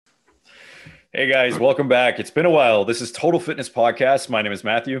Hey guys, welcome back. It's been a while. This is Total Fitness Podcast. My name is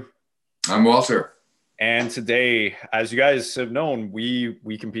Matthew. I'm Walter. And today, as you guys have known, we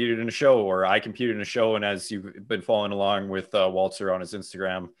competed in a show, or I competed in a show. And as you've been following along with Walter on his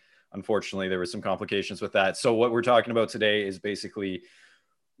Instagram, unfortunately, there was some complications with that. So what we're talking about today is basically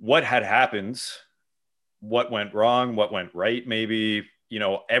what had happened, what went wrong, what went right, maybe,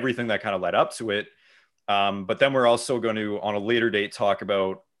 everything that kind of led up to it. But then we're also going to, on a later date, talk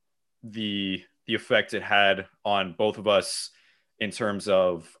about the effect it had on both of us in terms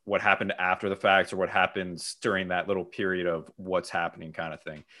of what happened after the fact or what happens during that little period of what's happening kind of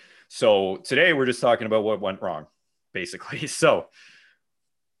thing. So today we're just talking about what went wrong, basically. So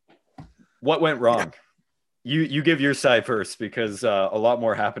what went Yeah. wrong? You give your side first because a lot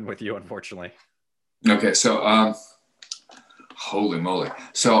more happened with you, unfortunately. Okay. Holy moly.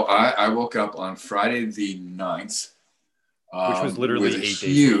 So I woke up on Friday the 9th Which was with literally a 8 days before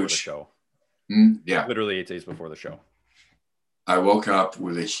the huge, show. yeah, Literally 8 days before the show. I woke up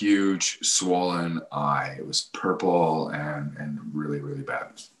with a huge swollen eye. It was purple and really, really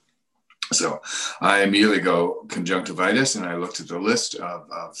bad. So I immediately go conjunctivitis and I looked at the list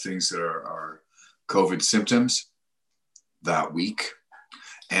of things that are COVID symptoms that week.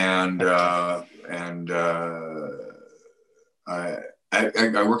 And I,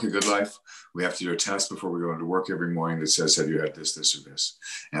 I work a good life. We have to do a test before we go into work every morning that says, have you had this, this, or this?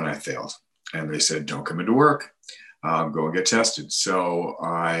 And I failed. And they said, don't come into work. Go and get tested. So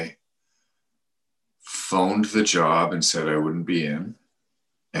I phoned the job and said I wouldn't be in.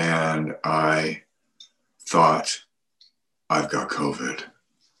 And I thought, I've got COVID.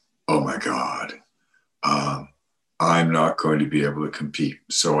 Oh my God. Um, I'm not going to be able to compete.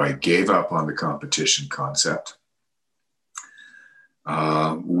 So I gave up on the competition concept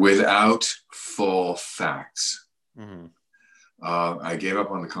without full facts. Mm-hmm. I gave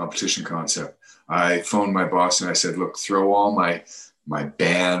up on the competition concept. I phoned my boss and I said, look, throw all my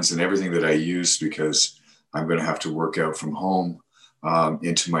bands and everything that I use because I'm going to have to work out from home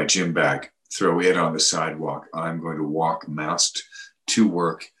into my gym bag. Throw it on the sidewalk. I'm going to walk masked to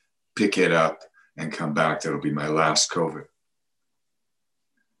work, pick it up, and come back. That'll be my last COVID.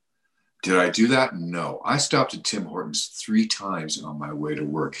 Did I do that? No. I stopped at Tim Hortons 3 times on my way to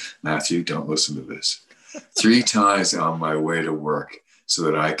work. Matthew, don't listen to this. 3 times on my way to work so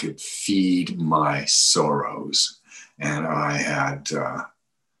that I could feed my sorrows. And I had the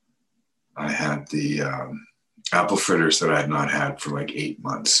apple fritters that I had not had for like 8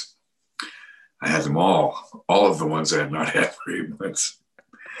 months. I had them all of the ones I had not had for 8 months.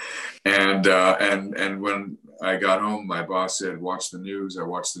 And when I got home, my boss said, watch the news. I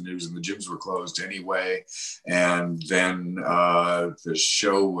watched the news and the gyms were closed anyway. And then the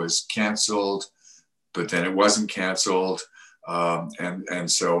show was canceled, but then it wasn't canceled.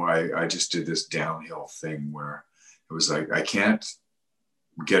 And so I just did this downhill thing where it was like, I can't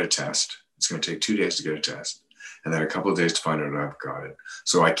get a test. It's going to take 2 days to get a test. And then a couple of days to find out I've got it.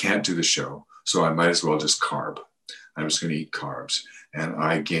 So I can't do the show. So I might as well just carb. I'm just going to eat carbs. And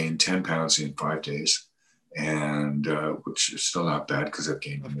I gained 10 pounds in 5 days, and which is still not bad because I've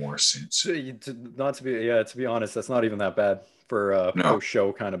gained more since. Not to be, yeah, to be honest, that's not even that bad for a No,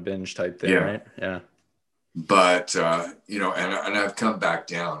 post-show kind of binge type thing, yeah, right? Yeah. but and I've come back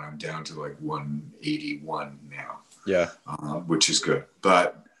down. I'm down to like 181 now, Yeah. which is good.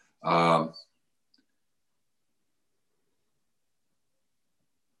 But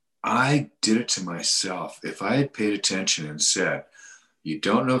I did it to myself. If I had paid attention and said, you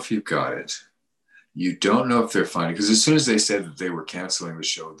don't know if you've got it. You don't know if they're finding, because as soon as they said that they were canceling the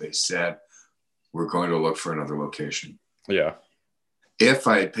show, they said, we're going to look for another location. Yeah. If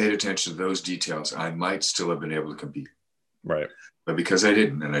I had paid attention to those details, I might still have been able to compete. Right. But because I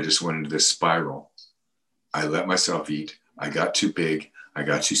didn't, and I just went into this spiral, I let myself eat. I got too big. I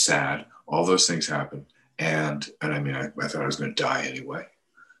got too sad. All those things happened. And I mean, I thought I was going to die anyway.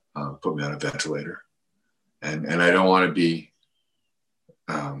 Put me on a ventilator. And I don't want to be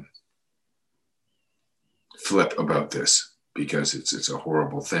flip about this because it's a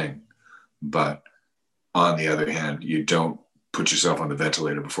horrible thing. But on the other hand, you don't put yourself on the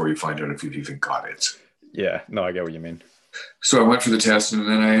ventilator before you find out if you've even got it. Yeah. No, I get what you mean. So I went for the test and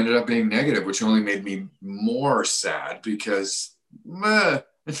then I ended up being negative, which only made me more sad because now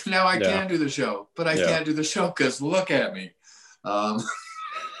I Yeah. can do the show, but I Yeah. can't do the show because look at me.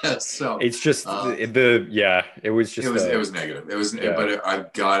 So It's just it was just it was negative. It was, yeah. but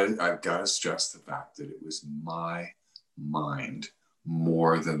I've got to stress the fact that it was my mind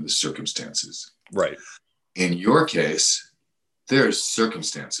more than the circumstances. Right. In your case, there's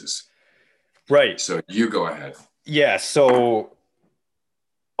circumstances. Right. So you go ahead. Yeah. So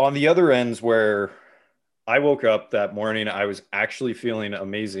on the other ends where I woke up that morning, I was actually feeling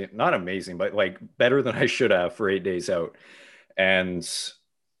amazing, not amazing, but like better than I should have for 8 days out. And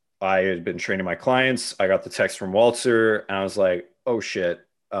I had been training my clients. I got the text from Walter and I was like, oh shit,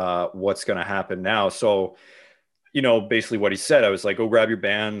 what's going to happen now? So, basically what he said, I was like, go grab your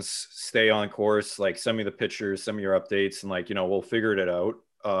bands, stay on course, like send me the pictures, send me your updates, and like, we'll figure it out.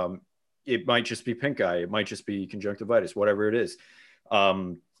 It might just be pink eye, it might just be conjunctivitis, whatever it is.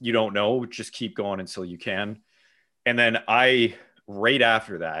 You don't know, just keep going until you can. And then right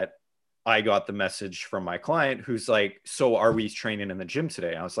after that, I got the message from my client who's like, so are we training in the gym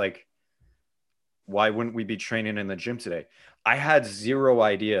today? I was like, why wouldn't we be training in the gym today? I had zero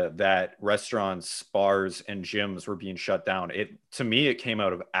idea that restaurants, bars, and gyms were being shut down. To me, it came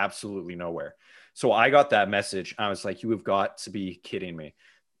out of absolutely nowhere. So I got that message. I was like, you have got to be kidding me.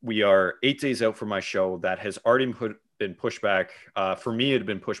 We are 8 days out from my show that has already been pushed back. For me, it had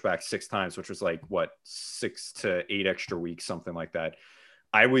been pushed back 6 times, which was like, what, 6 to 8 extra weeks, something like that.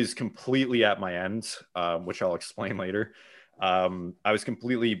 I was completely at my end, which I'll explain later. I was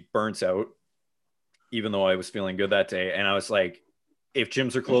completely burnt out, even though I was feeling good that day. And I was like, if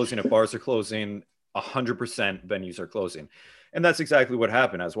gyms are closing, if bars are closing, 100% venues are closing. And that's exactly what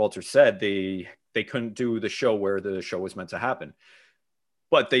happened. As Walter said, they couldn't do the show where the show was meant to happen.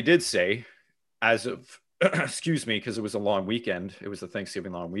 But they did say, as of, excuse me, because it was a long weekend, it was the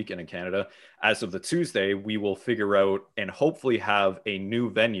Thanksgiving long weekend in Canada. As of the Tuesday, we will figure out and hopefully have a new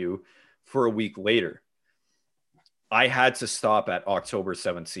venue for a week later. I had to stop at October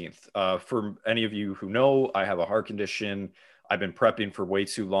 17th. For any of you who know, I have a heart condition. I've been prepping for way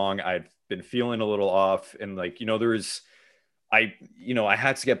too long. I've been feeling a little off. And like, I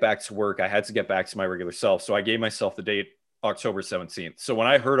had to get back to work. I had to get back to my regular self. So I gave myself the date October 17th. So when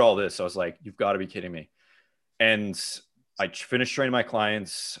I heard all this, I was like, you've got to be kidding me. And I finished training my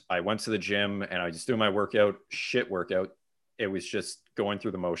clients. I went to the gym and I just doing my shit workout. It was just going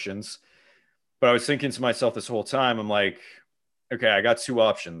through the motions. But I was thinking to myself this whole time, I'm like, okay, I got two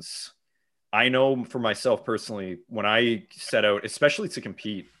options. I know for myself personally, when I set out, especially to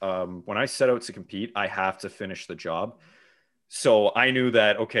compete, when I set out to compete, I have to finish the job. So I knew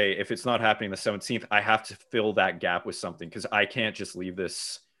that, okay, if it's not happening the 17th, I have to fill that gap with something because I can't just leave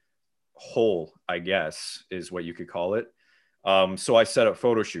this hole, I guess, is what you could call it. So I set up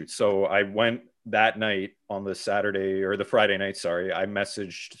photo shoots. So I went that night on the Saturday or the Friday night, sorry. I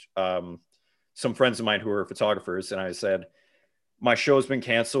messaged some friends of mine who are photographers, and I said, my show's been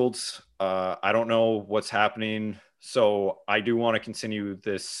canceled. I don't know what's happening. So I do want to continue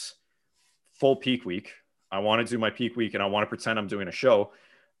this full peak week. I want to do my peak week and I want to pretend I'm doing a show.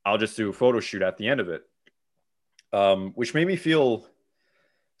 I'll just do a photo shoot at the end of it, which made me feel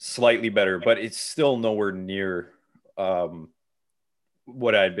slightly better, but it's still nowhere near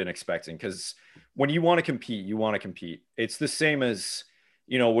what I'd been expecting. Because when you want to compete, you want to compete. It's the same as,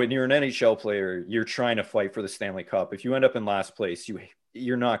 when you're an NHL player, you're trying to fight for the Stanley Cup. If you end up in last place,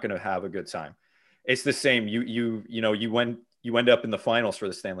 you're not going to have a good time. It's the same. You end up in the finals for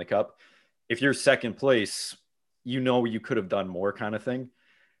the Stanley Cup. If you're second place, you could have done more, kind of thing.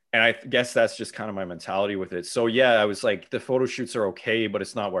 And I guess that's just kind of my mentality with it. So yeah, I was like, the photo shoots are okay, but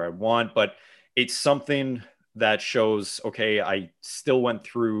it's not where I want. But it's something that shows, okay, I still went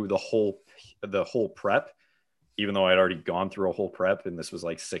through the whole prep, even though I'd already gone through a whole prep and this was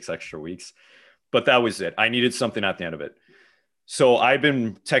like 6 extra weeks. But that was it. I needed something at the end of it. So I've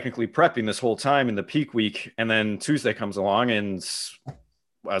been technically prepping this whole time in the peak week. And then Tuesday comes along, and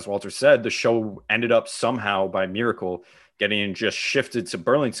as Walter said, the show ended up somehow by miracle getting just shifted to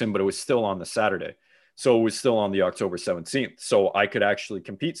Burlington, but it was still on the Saturday. So it was still on the October 17th. So I could actually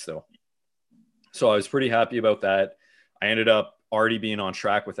compete still. So I was pretty happy about that. I ended up already being on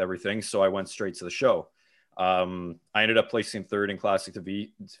track with everything. So I went straight to the show. I ended up placing third in classic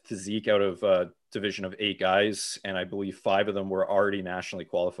physique out of a division of 8 guys. And I believe 5 of them were already nationally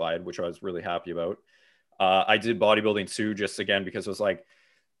qualified, which I was really happy about. I did bodybuilding too, just again, because it was like,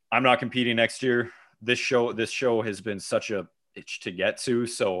 I'm not competing next year. This show has been such a itch to get to.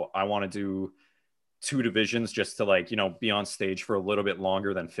 So I want to do 2 divisions just to be on stage for a little bit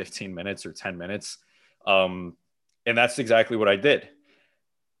longer than 15 minutes or 10 minutes. And that's exactly what I did.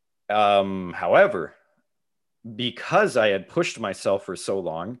 However, because I had pushed myself for so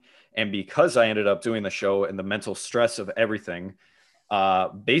long and because I ended up doing the show and the mental stress of everything,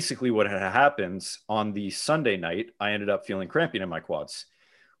 basically what had happened on the Sunday night, I ended up feeling cramping in my quads,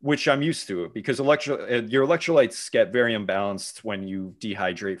 which I'm used to because your electrolytes get very imbalanced when you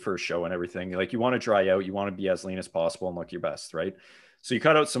dehydrate for a show and everything. Like, you want to dry out, you want to be as lean as possible and look your best, right? So you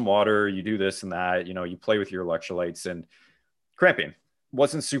cut out some water, you do this and that, you play with your electrolytes and cramping.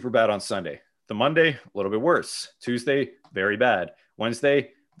 wasn't super bad on Sunday. The Monday, a little bit worse. Tuesday, very bad.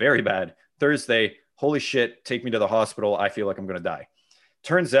 Wednesday, very bad. Thursday, holy shit, take me to the hospital. I feel like I'm going to die.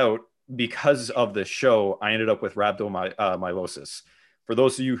 Turns out, because of the show, I ended up with rhabdomyolysis. For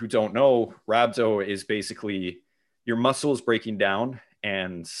those of you who don't know, rhabdo is basically your muscles breaking down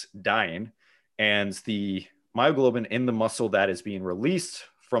and dying, and the myoglobin in the muscle that is being released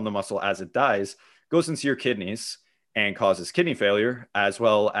from the muscle as it dies goes into your kidneys and causes kidney failure, as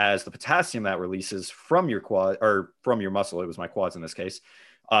well as the potassium that releases from your quad or from your muscle. It was my quads in this case,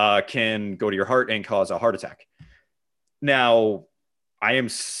 can go to your heart and cause a heart attack. Now, I am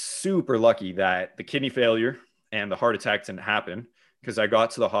super lucky that the kidney failure and the heart attack didn't happen, because I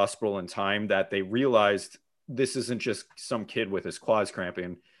got to the hospital in time that they realized this isn't just some kid with his quads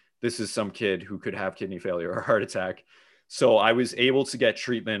cramping. This is some kid who could have kidney failure or heart attack. So I was able to get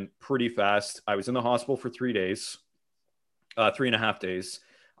treatment pretty fast. I was in the hospital for 3 days, 3.5 days.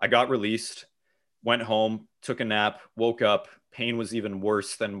 I got released, went home, took a nap, woke up. Pain was even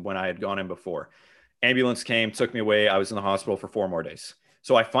worse than when I had gone in before. Ambulance came, took me away. I was in the hospital for 4 more days.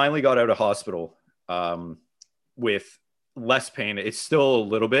 So I finally got out of hospital with less pain. It's still a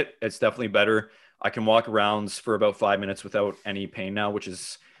little bit. It's definitely better. I can walk around for about 5 minutes without any pain now, which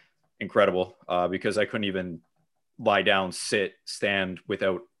is incredible, because I couldn't even lie down, sit, stand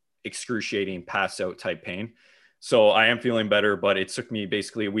without excruciating pass out type pain. So I am feeling better, but it took me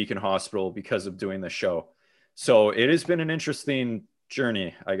basically a week in hospital because of doing the show. So it has been an interesting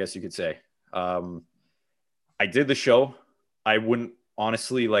journey, I guess you could say. I did the show. I wouldn't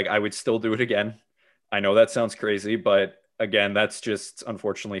honestly, like, I would still do it again. I know that sounds crazy, but again, that's just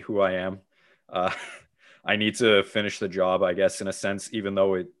unfortunately who I am. Uh, I need to finish the job, I guess, in a sense, even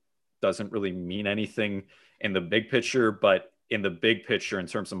though it doesn't really mean anything in the big picture. But in the big picture, in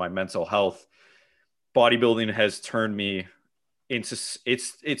terms of my mental health, bodybuilding has turned me into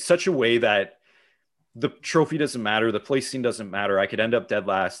it's such a way that the trophy doesn't matter, the placing doesn't matter. I could end up dead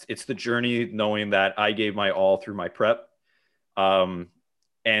last. It's the journey, knowing that I gave my all through my prep, um,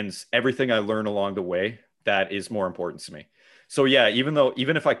 and everything I learned along the way, that is more important to me. So yeah, even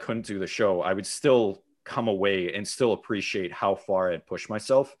if I couldn't do the show, I would still come away and still appreciate how far I had pushed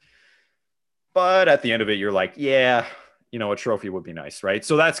myself. But at the end of it, you're like, yeah, a trophy would be nice, right?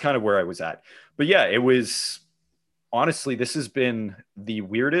 So that's kind of where I was at. But yeah, it was honestly, this has been the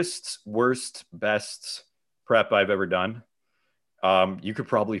weirdest, worst, best prep I've ever done. You could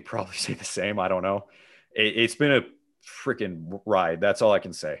probably say the same. I don't know. It's been a freaking ride. That's all I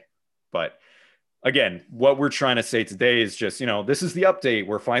can say. But again, what we're trying to say today is just, this is the update.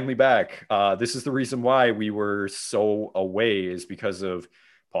 We're finally back. This is the reason why we were so away, is because of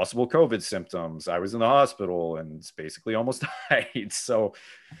possible COVID symptoms. I was in the hospital and basically almost died. So,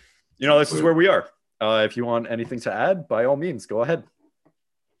 this is where we are. If you want anything to add, by all means, go ahead.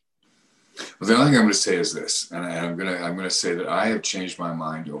 Well, the only thing I'm going to say is this, and I'm going to say that I have changed my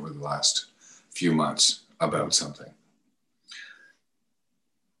mind over the last few months about something.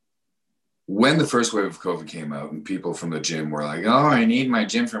 When the first wave of COVID came out and people from the gym were like, oh, I need my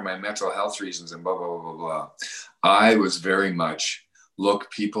gym for my mental health reasons and blah, blah, blah, blah, blah, I was very much,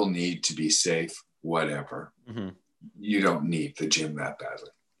 look, people need to be safe, whatever. Mm-hmm. You don't need the gym that badly.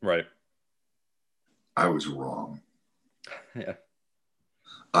 Right. I was wrong. Yeah.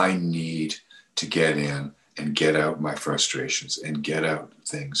 I need to get in and get out my frustrations and get out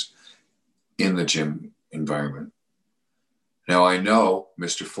things in the gym environment. Now, I know,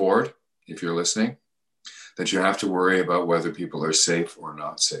 Mr. Ford, if you're listening, that you have to worry about whether people are safe or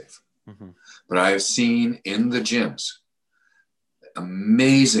not safe. Mm-hmm. But I have seen in the gyms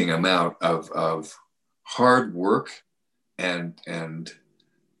amazing amount of hard work and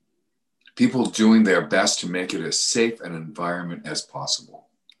people doing their best to make it as safe an environment as possible.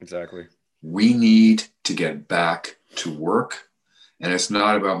 Exactly. We need to get back to work. And it's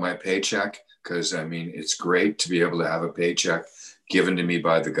not about my paycheck, because it's great to be able to have a paycheck given to me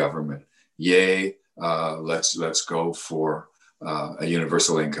by the government. Yay, let's go for a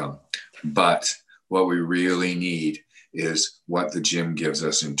universal income. But what we really need is what the gym gives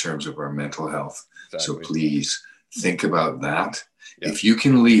us in terms of our mental health. Exactly. So please think about that. Yep. If you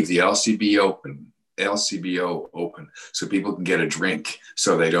can leave the LCBO open so people can get a drink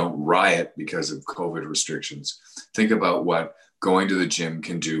so they don't riot because of COVID restrictions, think about what going to the gym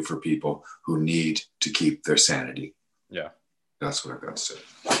can do for people who need to keep their sanity. Yeah. That's what I've got to say.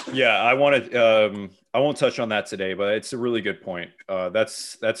 Yeah, I won't touch on that today, but it's a really good point.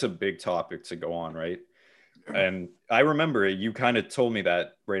 That's a big topic to go on, right? Yeah. And I remember you kind of told me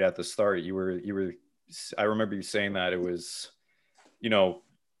that right at the start. I remember you saying that it was,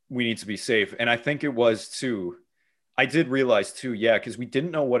 we need to be safe. And I think it was too. I did realize too, yeah, because we didn't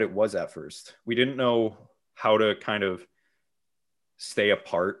know what it was at first. We didn't know how to kind of stay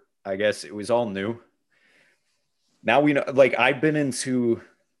apart. I guess it was all new. Now we know, like I've been into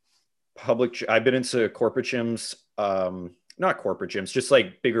corporate gyms, not corporate gyms, just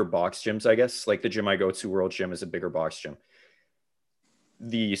like bigger box gyms, I guess. Like the gym I go to, World Gym, is a bigger box gym.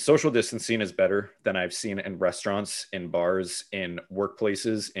 The social distancing is better than I've seen in restaurants, in bars, in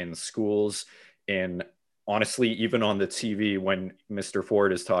workplaces, in schools, in honestly, even on the TV when Mr.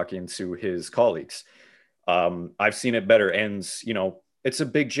 Ford is talking to his colleagues. I've seen it better. And, it's a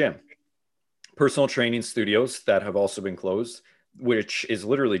big gym. Personal training studios that have also been closed, which is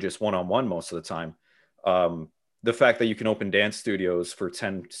literally just one on one most of the time. Um, the fact that you can open dance studios for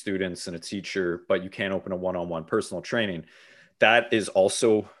 10 students and a teacher, but you can't open a one on one personal training, that is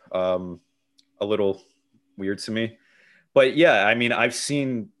also a little weird to me. But yeah, I mean, I've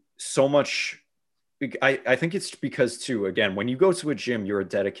seen so much. I think it's because, too, again, when you go to a gym, you're a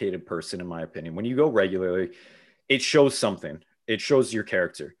dedicated person, in my opinion. When you go regularly, it shows something, it shows your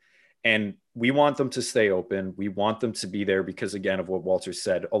character. And we want them to stay open. We want them to be there because, again, of what Walter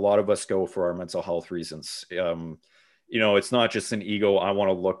said, a lot of us go for our mental health reasons. It's not just an ego. I want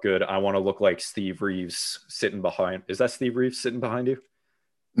to look good. I want to look like Steve Reeves sitting behind. Is that Steve Reeves sitting behind you?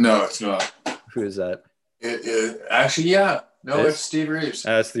 No, it's not. Who is that? Actually, yeah. No, it's Steve Reeves.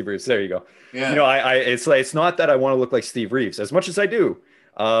 Steve Reeves. There you go. Yeah. It's not that I want to look like Steve Reeves as much as I do.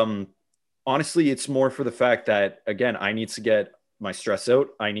 Honestly, it's more for the fact that, again, I need to get my stress out.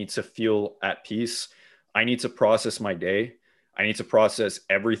 I need to feel at peace. I need to process my day. I need to process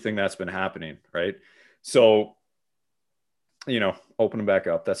everything that's been happening. Right. So, open them back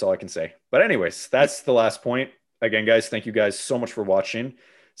up. That's all I can say. But anyways, that's the last point. Again, guys, thank you guys so much for watching.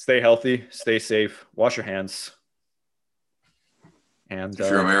 Stay healthy, stay safe, wash your hands. And if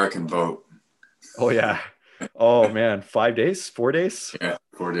you're American, vote. Oh yeah. Oh man, 5 days, 4 days? Yeah,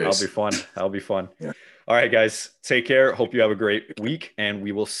 4 days. That'll be fun. Yeah. All right, guys, take care. Hope you have a great week, and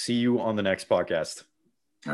we will see you on the next podcast.